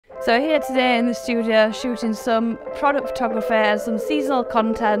So here today in the studio shooting some product photography and some seasonal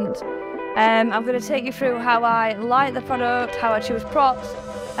content. I'm going to take you through how I light the product, how I choose props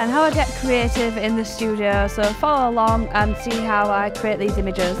and how I get creative in the studio, so follow along and see how I create these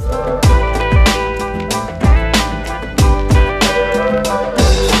images.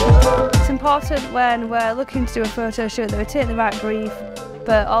 It's important when we're looking to do a photo shoot that we take the right brief,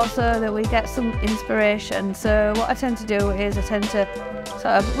 but also that we get some inspiration. So what I tend to do is I tend to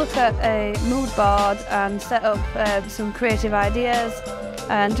sort of look at a mood board and set up some creative ideas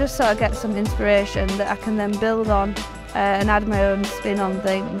and just sort of get some inspiration that I can then build on and add my own spin on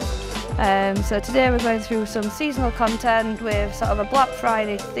things. So today we're going through some seasonal content with sort of a Black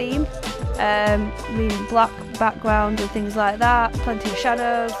Friday theme, meaning black background and things like that, plenty of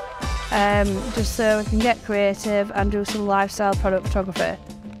shadows, just so we can get creative and do some lifestyle product photography.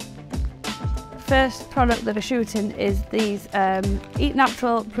 First product that we're shooting is these Eat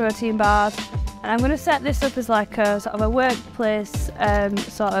Natural protein bars, and I'm going to set this up as like a sort of a workplace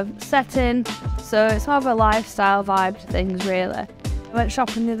sort of setting, so it's more of a lifestyle vibe to things really. I went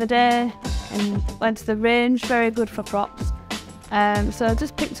shopping the other day and went to the range, very good for props. So I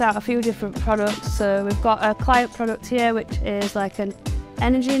just picked out a few different products. So we've got a client product here which is like an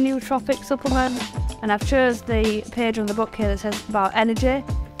energy nootropic supplement, and I've chose the page on the book here that says about energy.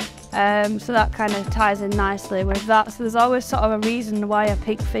 So that kind of ties in nicely with that. So there's always sort of a reason why I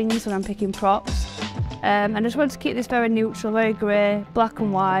pick things when I'm picking props. And I just want to keep this very neutral, very grey, black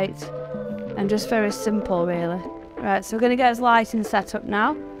and white, and just very simple really. Right, so we're going to get his lighting set up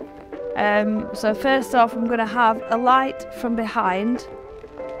now. So first off I'm going to have a light from behind,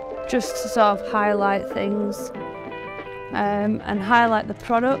 just to sort of highlight things and highlight the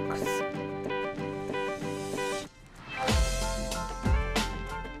products.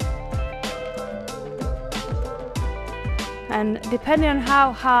 And depending on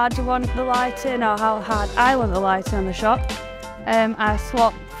how hard you want the lighting or how hard I want the lighting on the shot, I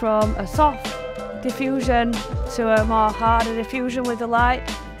swap from a soft diffusion to a more harder diffusion with the light.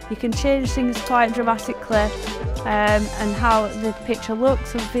 You can change things quite dramatically and how the picture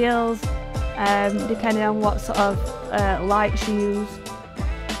looks and feels depending on what sort of lights you use.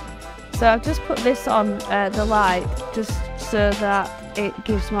 So I've just put this on the light just so that it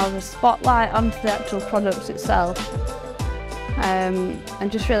gives more of a spotlight onto the actual product itself.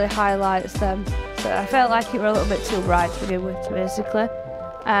 And just really highlights them. So I felt like it were a little bit too bright to begin with, basically.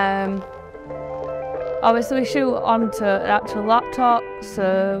 Obviously we shoot onto an actual laptop,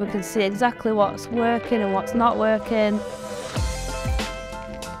 so we can see exactly what's working and what's not working.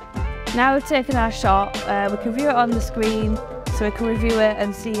 Now we've taken our shot, we can view it on the screen, so we can review it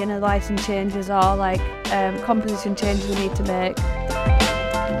and see any lighting changes or like composition changes we need to make.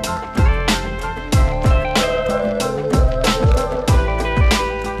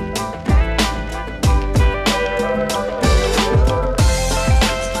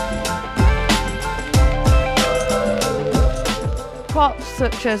 Props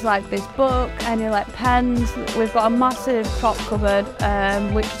such as like this book, any like pens, we've got a massive prop cupboard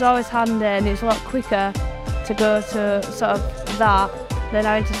which is always handy, and it's a lot quicker to go to sort of that than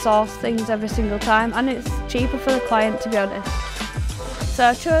having to source things every single time, and it's cheaper for the client, to be honest. So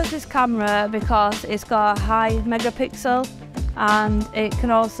I chose this camera because it's got a high megapixel and it can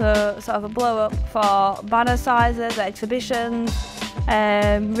also sort of blow up for banner sizes at exhibitions,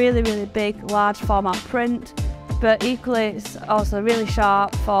 really big large format print. But equally it's also really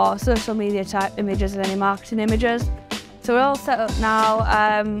sharp for social media type images and any marketing images. So we're all set up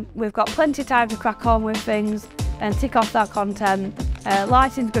now, we've got plenty of time to crack on with things and tick off that content.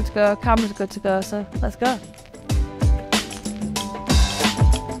 Lighting's good to go, camera's good to go, so let's go.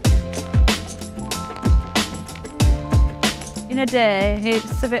 In a day,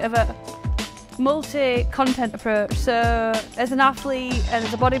 it's a bit of a multi-content approach. So as an athlete and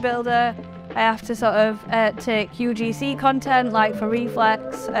as a bodybuilder, I have to sort of take UGC content, like for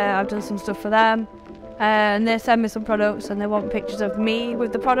Reflex. I've done some stuff for them, and they send me some products and they want pictures of me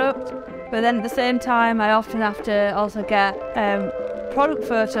with the product. But then at the same time, I often have to also get product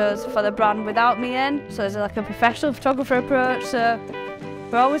photos for the brand without me in, so it's like a professional photographer approach. So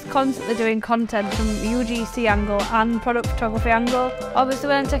we're always constantly doing content from UGC angle and product photography angle. Obviously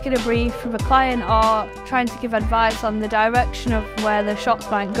when I'm taking a brief from a client or trying to give advice on the direction of where the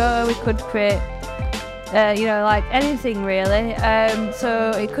shots might go, we could create, you know, like anything really.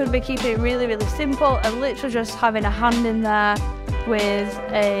 So it could be keeping it really simple and literally just having a hand in there with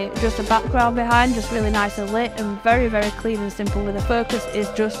just a background behind, just really nice and lit and very clean and simple, where the focus is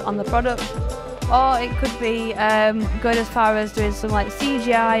just on the product. Or it could be going as far as doing some like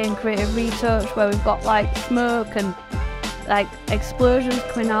CGI and creative retouch, where we've got like smoke and like explosions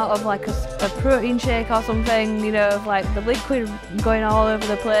coming out of like a protein shake or something, you know, of like the liquid going all over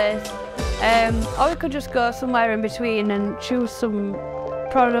the place. Or we could just go somewhere in between and choose some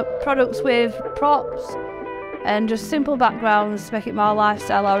products with props and just simple backgrounds to make it more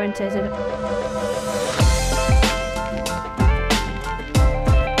lifestyle oriented.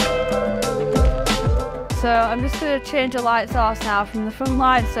 So I'm just going to change the light source now from the front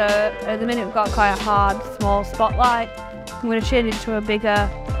light. So at the minute we've got quite a hard, small spotlight. I'm going to change it to a bigger,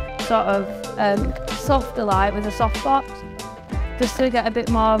 sort of softer light with a softbox, just to get a bit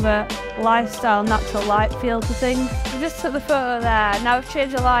more of a lifestyle, natural light feel to things. I just took the photo there. Now I've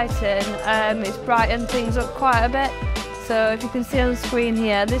changed the lighting. It's brightened things up quite a bit. So if you can see on the screen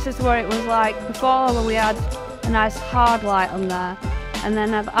here, this is what it was like before, when we had a nice hard light on there. And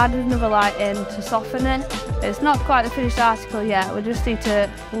then I've added another light in to soften it. It's not quite the finished article yet, we just need to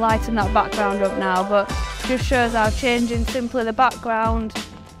lighten that background up now, but it just shows how changing simply the background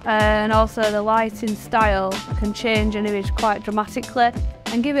and also the lighting style can change an image quite dramatically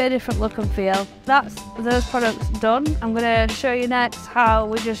and give it a different look and feel. That's those products done. I'm going to show you next how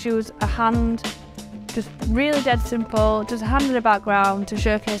we just use a hand, just really dead simple, just a hand in the background to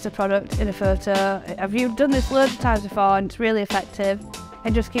showcase the product in a photo. I've done this loads of times before and it's really effective.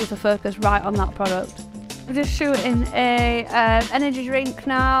 It just keeps the focus right on that product. We're just shooting a energy drink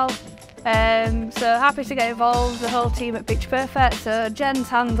now. So happy to get involved, the whole team at Picture Perfect. So Jen's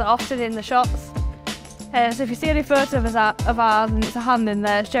hands are often in the shots. So if you see any photo of ours and it's a hand in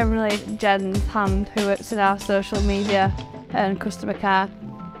there, it's generally Jen's hand, who works in our social media and customer care.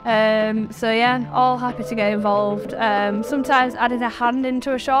 So yeah, all happy to get involved. Sometimes adding a hand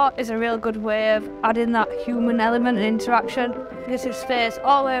into a shot is a real good way of adding that human element and interaction. Gives you space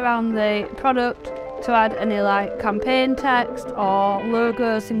all the way around the product to add any like campaign text or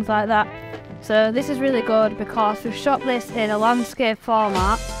logos, things like that. So this is really good because we've shot this in a landscape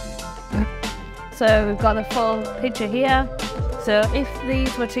format. So we've got the full picture here. So if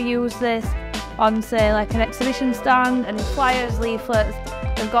these were to use this on, say, like an exhibition stand, and flyers, leaflets,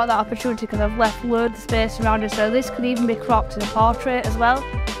 they've got that opportunity because I've left loads of space around it. So this could even be cropped in a portrait as well.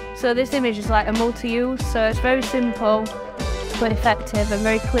 So this image is like a multi-use, so it's very simple but effective and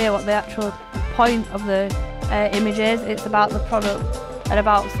very clear what the actual point of the image is. It's about the product and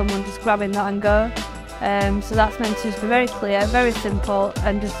about someone just grabbing that and go. So that's meant to just be very clear, very simple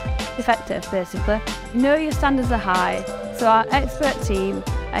and just effective basically. Know your standards are high, so our expert team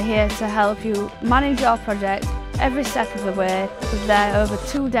are here to help you manage your project every step of the way with their over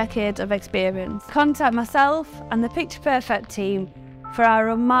 2 decades of experience. Contact myself and the Picture Perfect team for our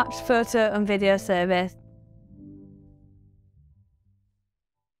unmatched photo and video service.